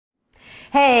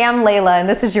Hey, I'm Leila, and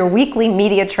this is your weekly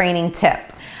media training tip.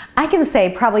 I can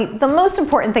say probably the most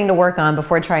important thing to work on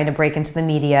before trying to break into the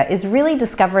media is really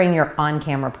discovering your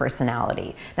on-camera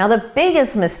personality. Now, the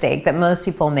biggest mistake that most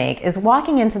people make is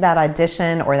walking into that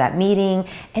audition or that meeting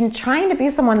and trying to be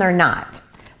someone they're not.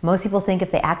 Most people think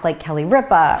if they act like Kelly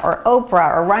Ripa or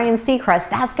Oprah or Ryan Seacrest,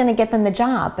 that's going to get them the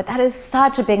job. But that is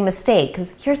such a big mistake,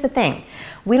 because here's the thing.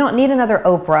 We don't need another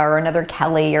Oprah or another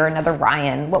Kelly or another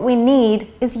Ryan. What we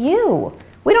need is you.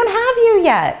 We don't have you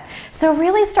yet. So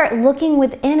really start looking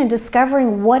within and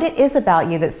discovering what it is about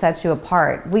you that sets you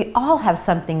apart. We all have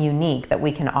something unique that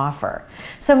we can offer.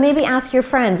 So maybe ask your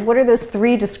friends, what are those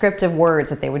 3 descriptive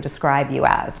words that they would describe you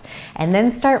as? And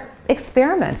then start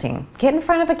experimenting. Get in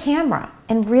front of a camera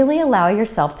and really allow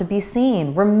yourself to be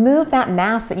seen. Remove that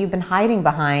mask that you've been hiding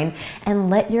behind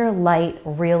and let your light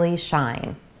really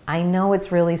shine. I know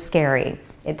it's really scary.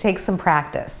 It takes some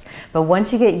practice, but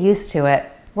once you get used to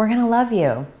it, we're going to love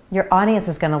you. Your audience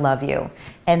is going to love you.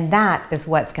 And that is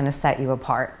what's going to set you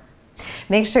apart.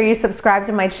 Make sure you subscribe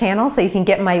to my channel so you can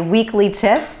get my weekly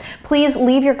tips. Please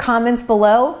leave your comments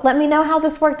below. Let me know how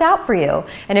this worked out for you.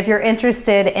 And if you're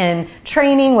interested in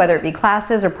training, whether it be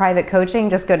classes or private coaching,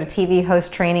 just go to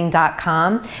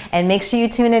tvhosttraining.com and make sure you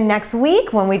tune in next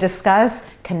week when we discuss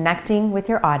connecting with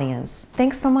your audience.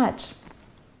 Thanks so much.